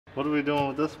What are we doing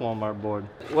with this Walmart board?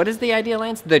 What is the idea,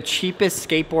 Lance? The cheapest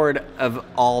skateboard of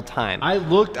all time.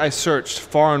 I searched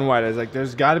far and wide. I was like,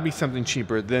 there's got to be something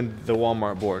cheaper than the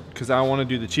Walmart board because I want to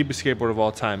do the cheapest skateboard of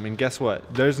all time. And guess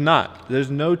what? There's not.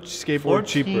 There's no skateboard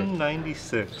cheaper.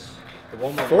 $14.96. The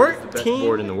Walmart board is the best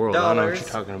board in the world. I don't know what you're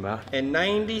talking about. And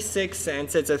 96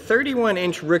 cents. It's a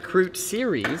 31-inch Recruit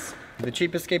Series, the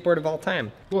cheapest skateboard of all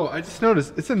time. Whoa, I just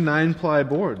noticed it's a 9-ply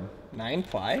board.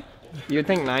 9-ply? You would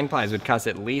think 9-plies would cost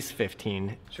at least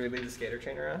 15. Should we leave the skater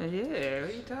trainer on? Yeah, what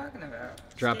are you talking about?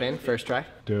 Drop in, first try.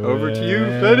 Over to you,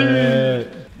 Betty.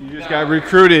 You just got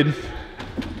recruited.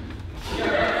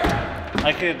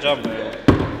 I can't jump.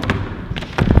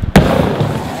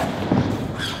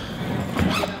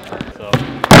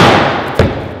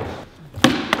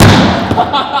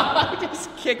 Just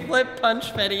kickflip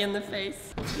punch Fetty in the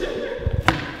face.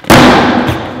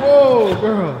 Whoa,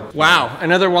 girl. Wow,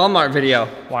 another Walmart video.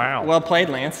 Wow. Well played,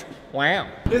 Lance. Wow.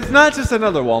 It's not just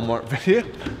another Walmart video.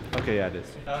 Okay, yeah, it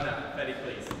is. Oh no, Fetty,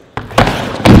 please.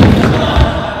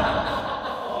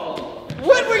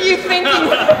 What were you thinking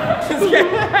was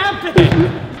gonna happen?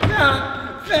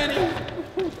 No, Fetty.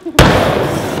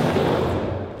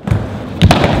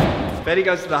 Fetty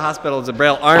Goes to the Hospital is a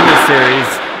Braille Army series.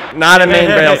 Not a main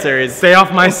Braille series. Stay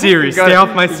off my series. Stay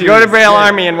off my series. Go to Braille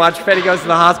Army and watch Fetty Goes to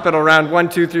the Hospital round 1,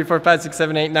 2, 3, 4, 5, 6,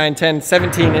 7, 8, 9, 10,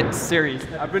 17 series.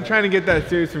 I've been trying to get that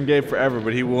series from Gabe forever,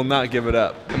 but he will not give it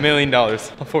up. $1 million. I'll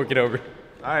fork it over.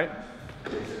 All right.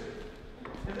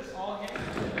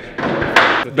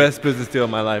 Best business deal of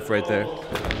my life right there. They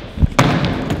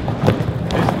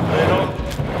don't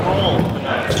roll.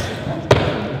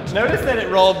 Notice that it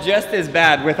rolled just as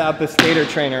bad without the skater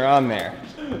trainer on there.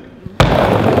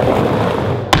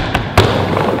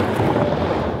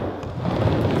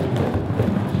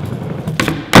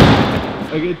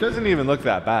 Like, it doesn't even look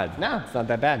that bad. No, it's not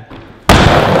that bad.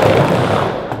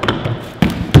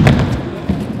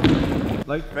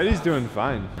 Like, Betty's doing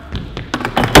fine.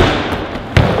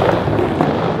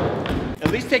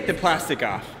 At least take the plastic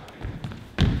off.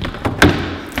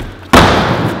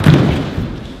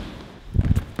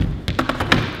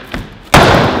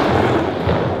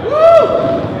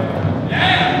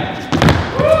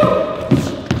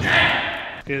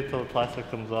 Get it till the plastic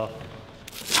comes off.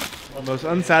 The most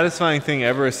unsatisfying thing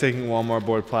ever is taking Walmart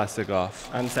board plastic off.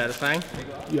 Unsatisfying?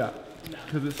 Yeah.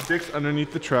 Because it sticks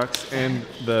underneath the trucks and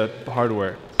the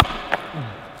hardware.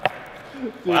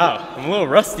 Wow, I'm a little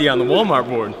rusty on the Walmart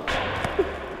board.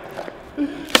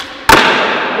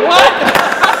 What?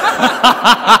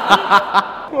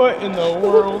 What in the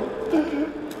world?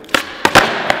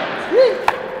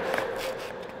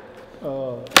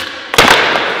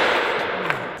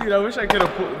 Dude, I wish I could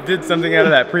have did something out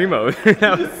of that Primo.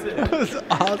 that was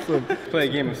Awesome. Play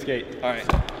a game of skate. All right.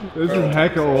 This is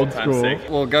hecka old time's school. sake.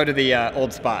 We'll go to the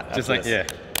old spot. Just like, yeah.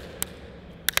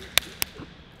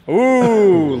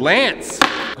 Ooh, Lance.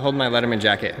 Hold my Letterman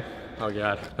jacket. Oh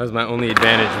God, that was my only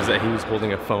advantage was that he was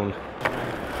holding a phone.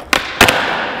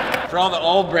 For all the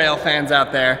old Braille fans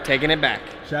out there, taking it back.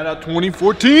 Shout out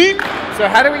 2014. So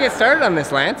how do we get started on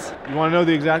this, Lance? You want to know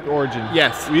the exact origin?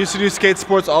 Yes. We used to do skate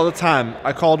sports all the time.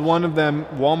 I called one of them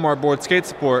Walmart board skate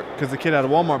sport because the kid had a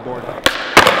Walmart board.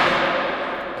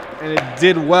 And it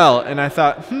did well, and I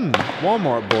thought,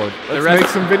 Walmart board. Let's make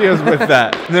some videos with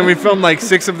that. And then we filmed like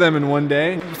 6 of them in one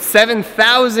day.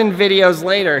 7,000 videos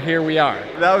later, here we are.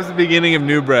 That was the beginning of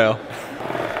New Braille.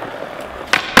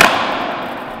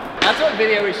 That's what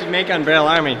video we should make on Braille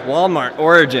Army. Walmart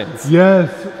Origins. Yes.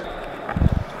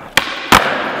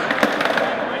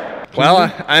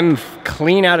 Well, I'm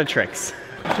clean out of tricks.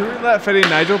 Should we let Fetty and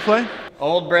Nigel play?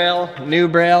 Old Braille, new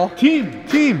Braille.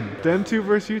 Team. Them 2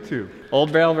 versus you 2.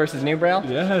 Old Braille versus new Braille.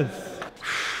 Yes.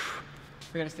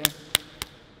 We gotta stay.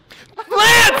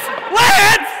 Lance!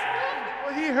 Lance!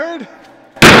 Well, he heard.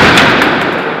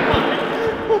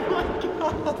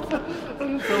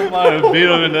 So I beat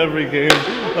him in every game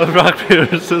of rock,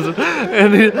 paper, scissors.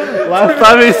 And last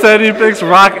time he said he picks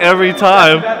rock every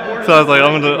time. So I was like,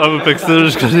 I'm gonna pick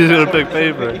scissors because he's gonna pick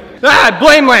paper. Ah,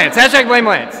 blame Lance. Hashtag blame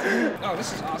Lance. Oh,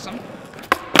 this is awesome.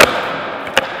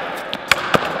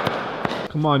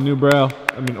 Come on, New Braille.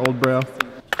 I mean, Old Braille.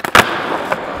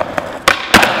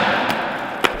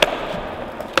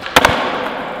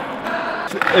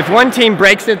 If one team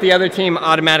breaks it, the other team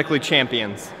automatically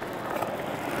champions.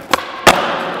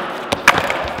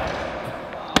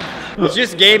 It's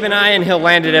just Gabe and I, and he'll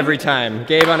land it every time.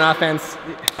 Gabe on offense.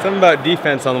 Something about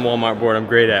defense on the Walmart board I'm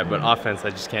great at, but offense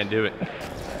I just can't do it.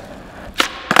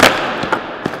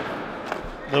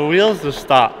 The wheels just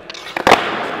stop.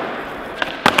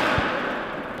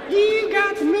 You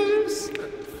got the moves.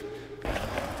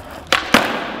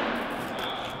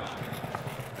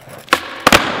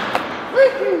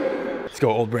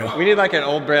 go, old Braille. We need like an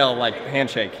old Braille like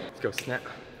handshake. Let's go, snap.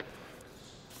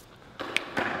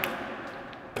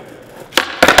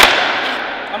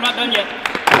 I'm not done yet.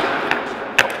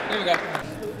 Here we go.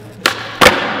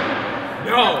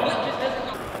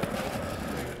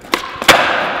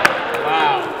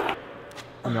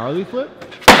 Gnarly flip?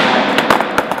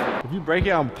 If you break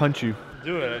it, I'll punch you.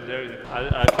 Do it, I dare you.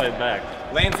 I fight back.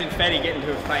 Lance and Fetty get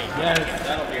into a fight. Yes.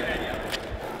 That'll be an idea.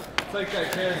 It's like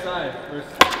that KSI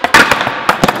versus...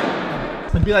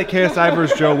 It'd be like KSI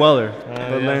versus Joe Weller,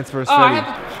 but Lance versus Fetty.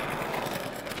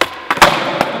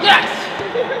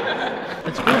 Yes!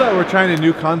 It's cool that we're trying a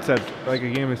new concept, like a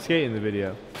game of skate in the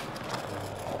video.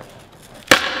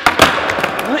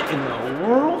 What in the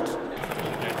world?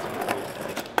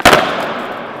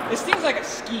 This thing's like a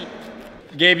ski.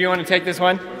 Gabe, you want to take this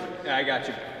one? Yeah, I got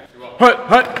you.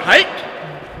 Hut, hike!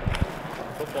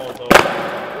 Football's over.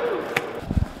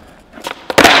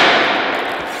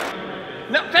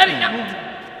 No, Fetty, no!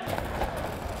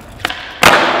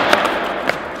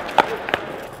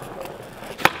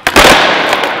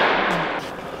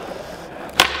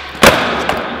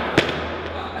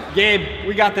 Gabe,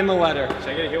 we got them a letter. Should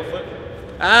I get a heel flip?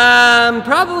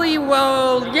 Probably,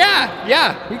 well,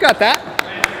 yeah, we got that.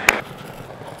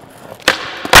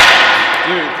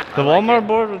 The Walmart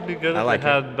board would be good I if like it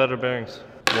had better bearings.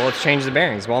 Well, let's change the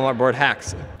bearings. Walmart board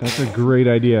hacks. That's a great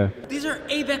idea. These are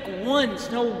AVEC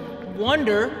 1s, no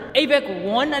wonder. AVEC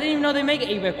 1? I didn't even know they make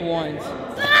AVEC 1s.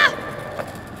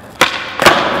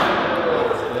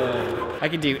 I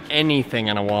could do anything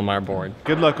on a Walmart board.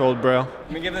 Good luck, old Braille.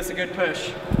 Let me give this a good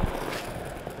push.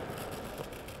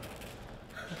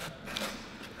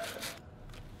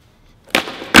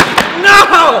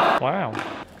 No! Wow.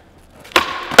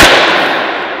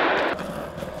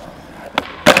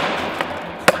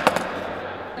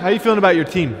 How you feeling about your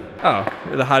team? Oh,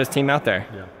 you're the hottest team out there.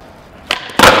 Yeah.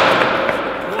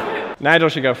 Nigel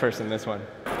should go first in this one.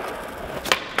 Oh,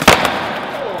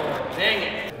 dang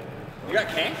it. You got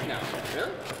cake? No.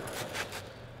 Really?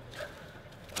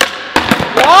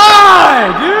 Why,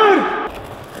 dude?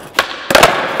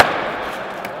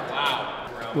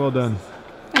 Wow. Well done.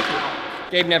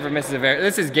 Gabe never misses a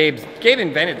this is Gabe's. Gabe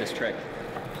invented this trick.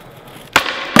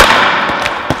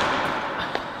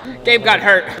 Gabe got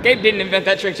hurt. Gabe didn't invent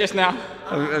that trick just now.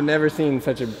 I've never seen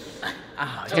such a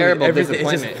terrible Everything,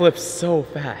 disappointment. it just flips so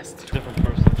fast. Different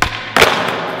person.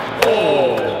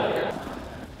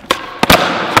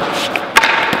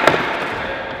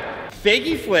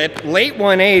 Fakey flip, late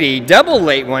 180, double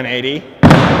late 180,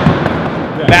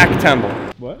 back tumble.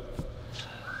 What?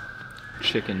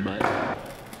 Chicken butt.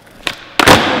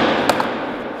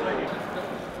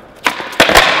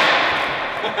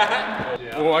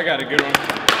 Oh, I got a good one.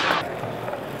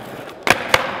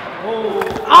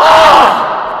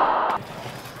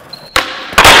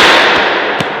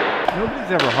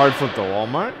 Nobody's ever hard flipped a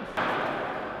Walmart.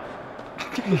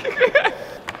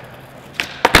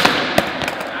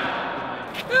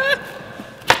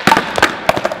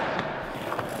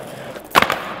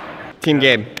 Team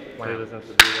Gabe. He doesn't have to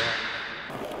do that.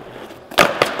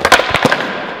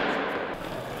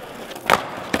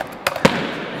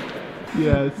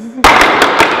 Yes.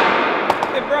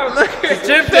 Hey, bro,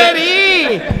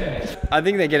 I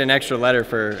think they get an extra letter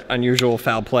for unusual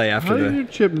foul play How after did the. you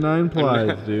chip 9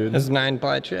 plies, dude? This is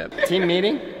 9-ply chip. Team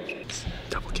meeting?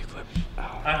 Double kickflip.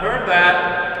 I heard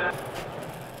that.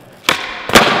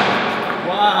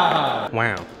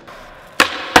 Wow.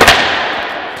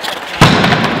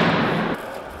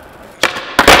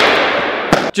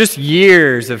 Just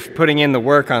years of putting in the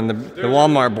work on the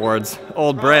Walmart boards.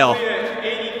 Old Braille.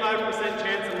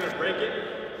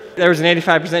 There was an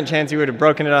 85% chance he would have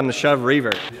broken it on the shove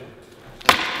revert. What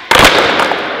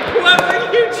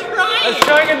were you trying? I was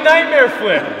trying a nightmare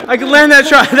flip. I could land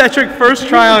that trick first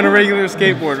try on a regular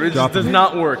skateboard. It just does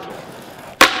not work.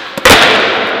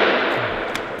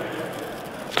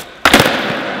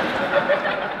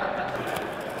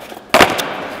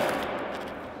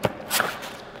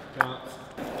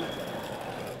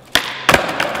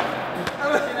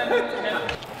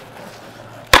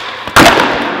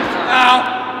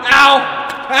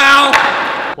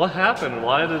 What happened?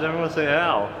 Why did everyone say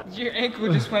ow? your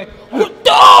ankle just went,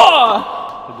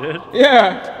 "Duh!" It did?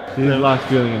 Yeah, He lost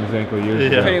feeling in his ankle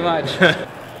years ago. pretty much.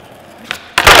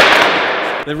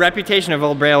 The reputation of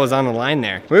Old Braille was on the line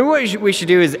there. Maybe what we should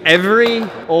do is every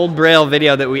Old Braille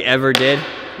video that we ever did,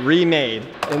 remade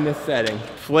in this setting.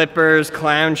 Flippers,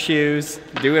 clown shoes,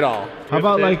 do it all. How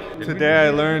about like today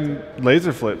I learned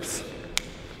laser flips.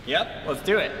 Yep, let's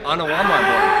do it on a Walmart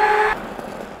board.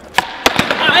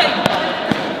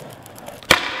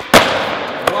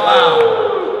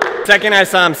 Wow. Second I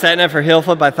saw him setting up for heel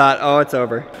flip, I thought, oh, it's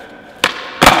over.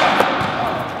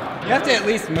 You have to at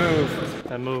least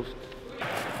move. I moved.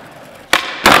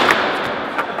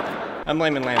 I'm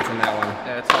blaming Lance on that one.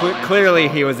 Yeah, clearly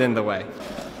he was in the way.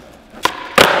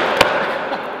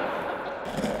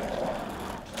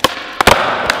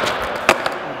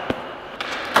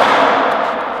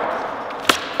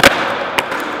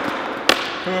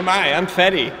 Who am I? I'm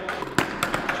Fetty.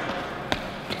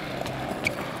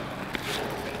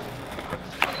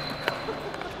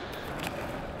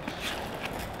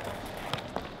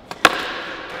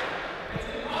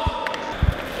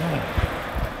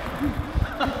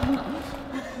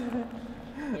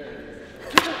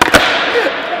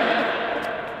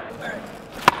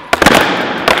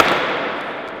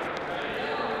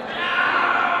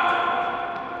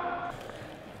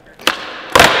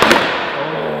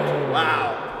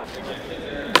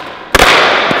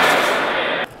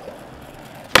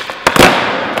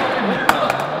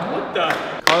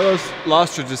 Carlos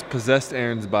Lostra just possessed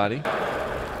Aaron's body.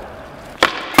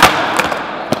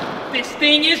 This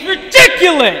thing is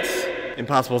ridiculous!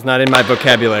 Impossible's not in my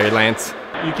vocabulary, Lance.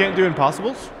 You can't do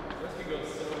impossibles?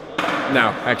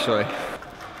 No, actually.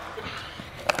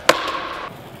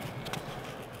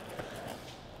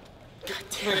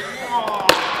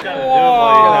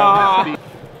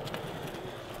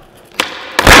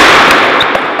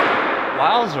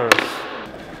 Wowzers.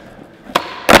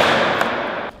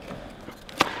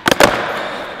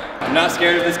 I'm not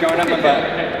scared of this going up my butt.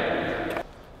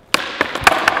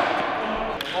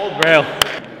 Old Braille.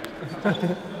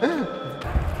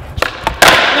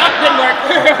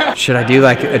 Should I do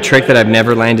like a trick that I've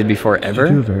never landed before ever?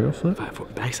 Do a varial flip?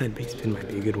 Backside base spin might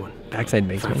be a good one. Backside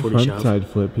base spin. 540 Front shove. side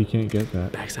flip, he can't get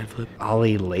that. Backside flip.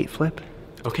 Ollie late flip?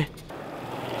 Okay.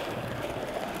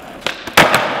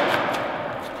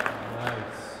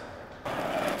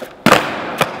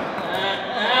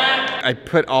 I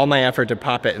put all my effort to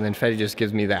pop it and then Fetty just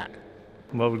gives me that.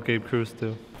 What would Gabe Cruz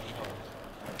do?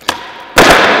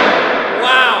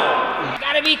 Wow!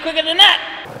 Gotta be quicker than that!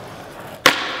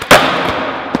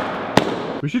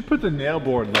 We should put the nail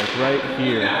board like right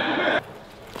here.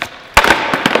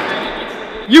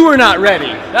 You were not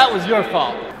ready. That was your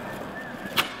fault.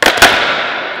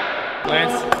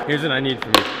 Lance, here's what I need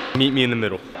from you. Meet me in the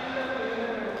middle.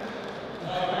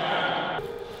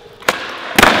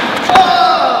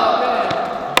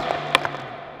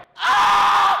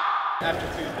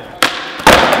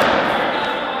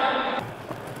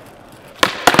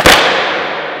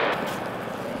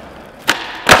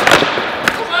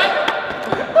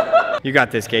 You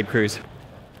got this, Gabe Cruz.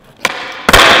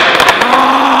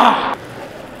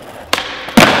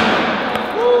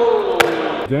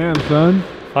 Damn, son.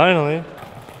 Finally.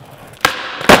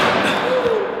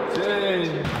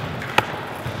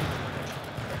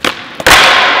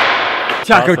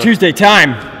 Taco Tuesday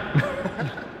time.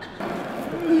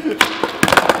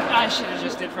 I should have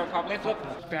just did front pop left flip.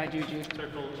 Bad juju.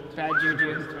 Bad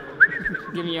juju.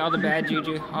 Give me all the bad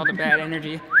juju, all the bad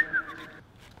energy.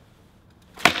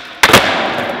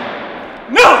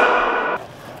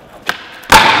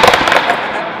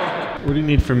 What do you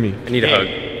need from me? I need a hug.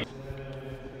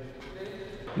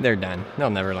 They're done.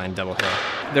 They'll never land double hill.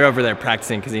 They're over there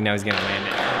practicing because he knows he's gonna land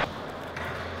it.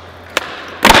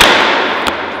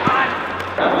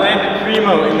 I've landed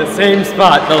primo in the same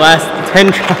spot the last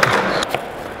 10 tries.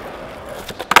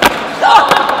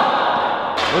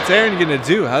 What's Aaron gonna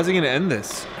do? How's he gonna end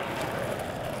this?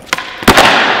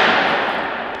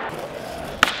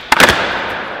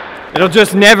 It'll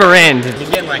just never end. He's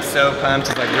getting like so pumped,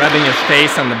 he's like rubbing his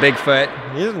face on the big foot.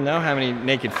 He doesn't know how many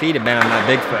naked feet have been on that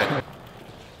big foot.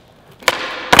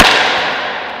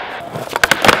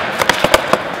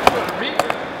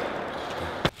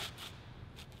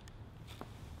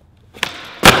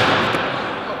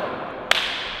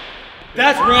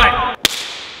 That's right.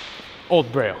 Old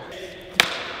Braille.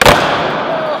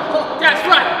 That's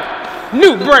right!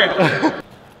 New Braille!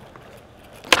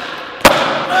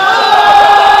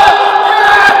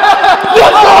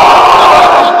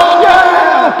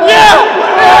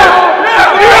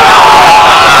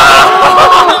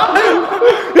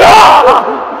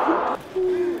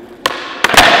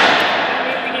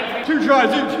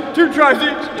 Two tries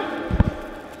each.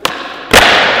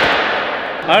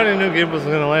 I already knew Gabe was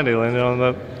gonna land. He landed on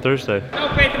that Thursday. No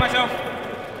faith in myself.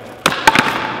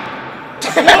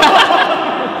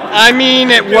 I mean,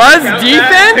 it was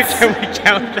defense? Can we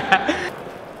count that?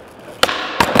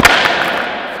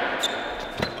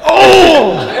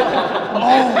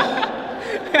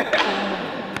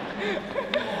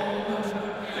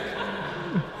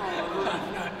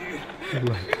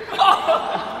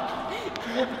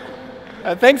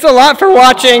 Thanks a lot for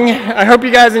watching. I hope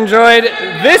you guys enjoyed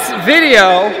this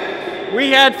video. We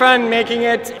had fun making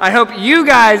it. I hope you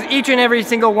guys, each and every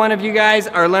single one of you guys,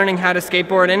 are learning how to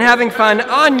skateboard and having fun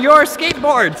on your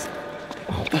skateboards.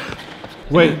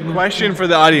 Wait, question for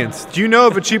the audience. Do you know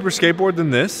of a cheaper skateboard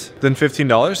than this? Than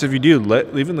 $15? If you do,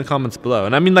 leave in the comments below.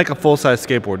 And I mean like a full-size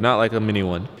skateboard, not like a mini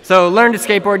one. So learn to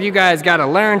skateboard. You guys gotta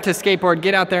learn to skateboard.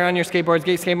 Get out there on your skateboards.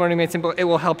 Get skateboarding made simple. It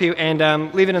will help you.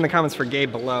 And leave it in the comments for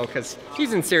Gabe below, because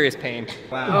he's in serious pain.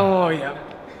 Oh,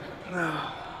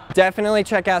 yeah. Definitely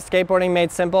check out Skateboarding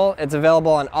Made Simple. It's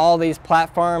available on all these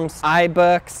platforms,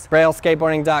 iBooks,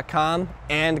 BrailleSkateboarding.com,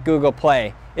 and Google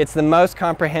Play. It's the most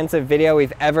comprehensive video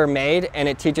we've ever made, and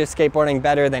it teaches skateboarding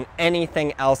better than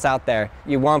anything else out there.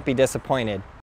 You won't be disappointed.